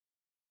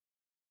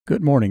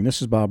Good morning,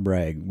 this is Bob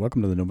Bragg.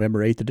 Welcome to the November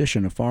 8th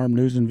edition of Farm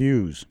News and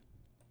Views.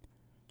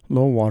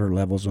 Low water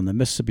levels on the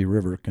Mississippi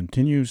River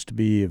continues to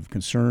be of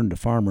concern to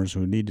farmers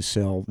who need to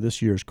sell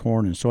this year's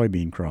corn and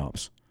soybean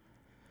crops.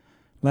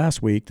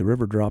 Last week, the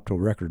river dropped to a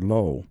record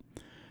low,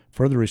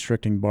 further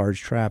restricting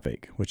barge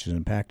traffic, which is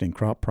impacting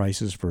crop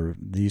prices for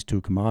these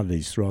two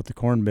commodities throughout the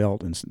Corn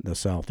Belt and the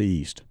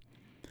Southeast.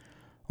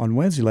 On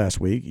Wednesday last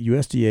week,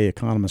 USDA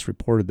economists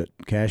reported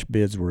that cash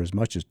bids were as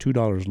much as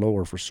 $2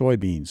 lower for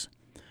soybeans.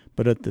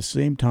 But at the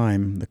same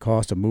time, the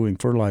cost of moving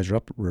fertilizer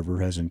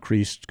upriver has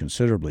increased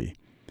considerably,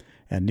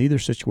 and neither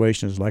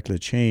situation is likely to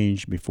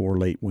change before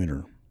late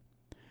winter.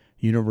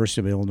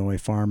 University of Illinois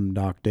Farm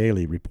Doc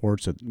Daily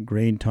reports that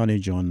grain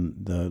tonnage on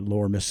the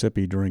lower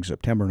Mississippi during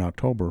September and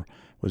October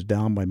was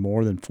down by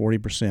more than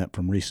 40%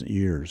 from recent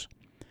years.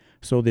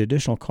 So the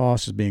additional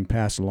cost is being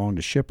passed along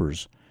to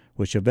shippers,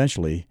 which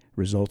eventually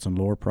results in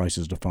lower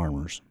prices to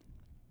farmers.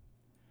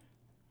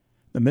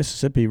 The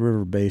Mississippi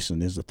River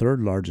Basin is the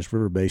third largest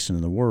river basin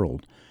in the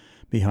world,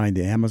 behind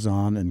the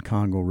Amazon and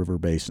Congo River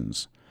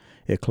basins.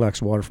 It collects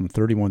water from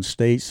 31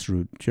 states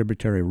through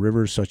tributary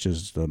rivers such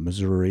as the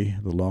Missouri,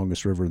 the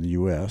longest river in the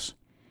U.S.,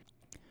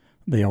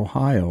 the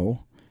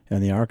Ohio,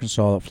 and the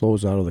Arkansas that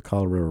flows out of the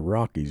Colorado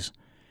Rockies,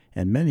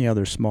 and many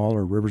other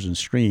smaller rivers and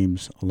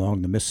streams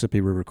along the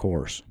Mississippi River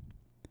course.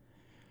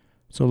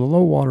 So the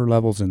low water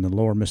levels in the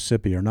lower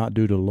Mississippi are not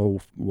due to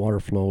low water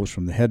flows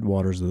from the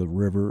headwaters of the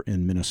river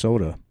in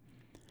Minnesota,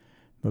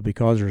 but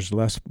because there's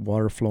less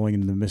water flowing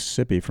into the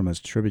Mississippi from its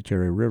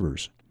tributary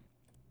rivers.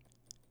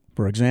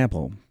 For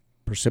example,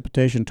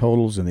 precipitation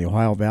totals in the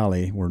Ohio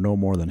Valley were no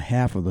more than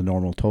half of the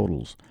normal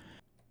totals,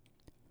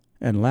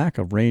 and lack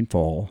of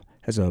rainfall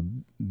has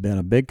been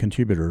a big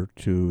contributor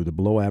to the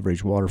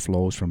below-average water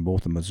flows from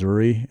both the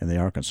Missouri and the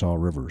Arkansas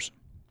rivers.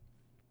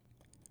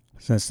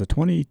 Since the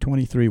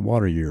 2023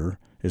 water year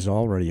is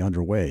already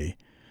underway,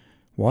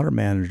 water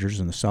managers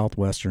in the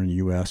southwestern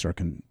U.S. are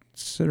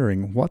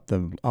considering what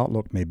the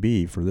outlook may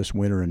be for this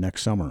winter and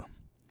next summer.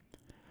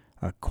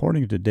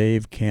 According to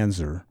Dave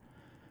Kanzer,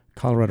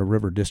 Colorado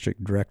River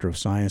District Director of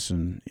Science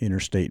and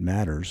Interstate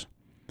Matters,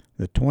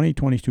 the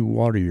 2022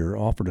 water year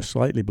offered a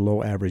slightly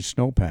below average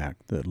snowpack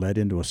that led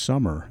into a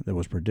summer that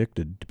was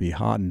predicted to be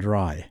hot and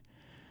dry,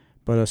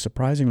 but a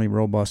surprisingly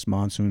robust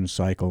monsoon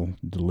cycle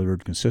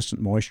delivered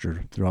consistent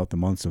moisture throughout the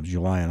months of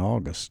July and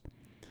August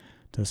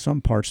to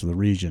some parts of the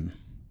region.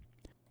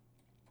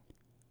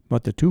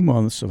 But the 2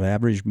 months of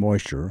average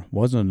moisture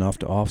wasn't enough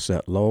to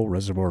offset low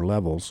reservoir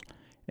levels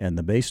and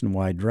the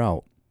basin-wide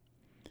drought.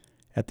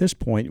 At this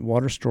point,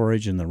 water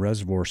storage in the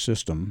reservoir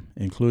system,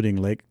 including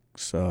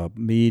Lakes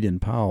Meade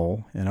and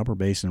Powell and Upper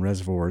Basin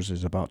reservoirs,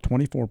 is about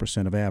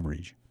 24% of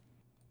average.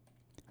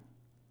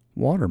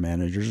 Water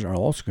managers are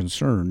also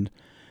concerned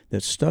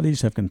that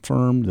studies have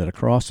confirmed that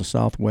across the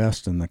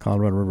Southwest and the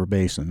Colorado River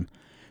Basin,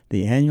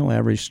 the annual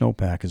average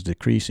snowpack is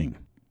decreasing.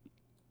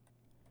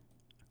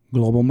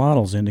 Global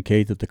models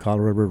indicate that the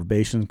Colorado River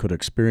Basin could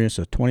experience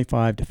a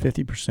 25 to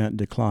 50%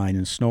 decline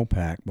in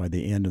snowpack by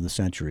the end of the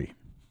century.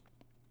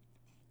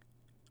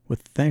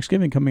 With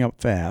Thanksgiving coming up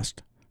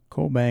fast,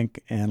 CoBank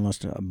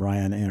analyst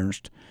Brian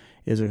Ernst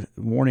is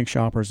warning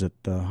shoppers that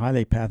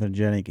highly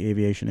pathogenic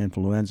avian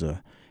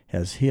influenza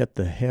has hit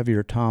the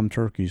heavier tom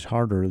turkeys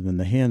harder than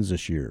the hens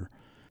this year.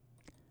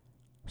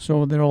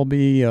 So there will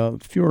be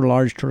fewer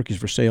large turkeys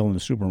for sale in the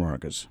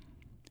supermarkets.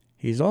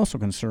 He's also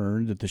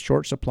concerned that the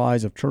short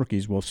supplies of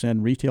turkeys will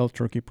send retail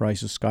turkey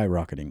prices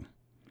skyrocketing.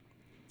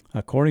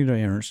 According to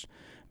Ernst,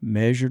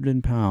 measured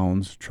in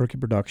pounds, turkey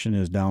production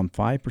is down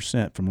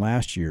 5% from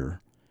last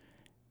year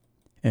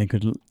and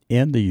could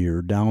end the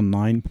year down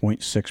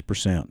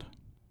 9.6%.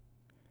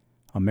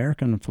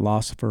 American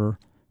philosopher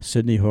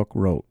Sidney Hook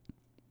wrote,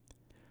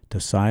 "To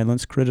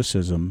silence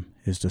criticism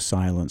is to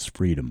silence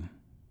freedom."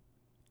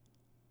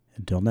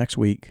 Until next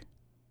week,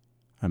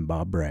 I'm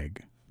Bob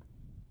Bragg.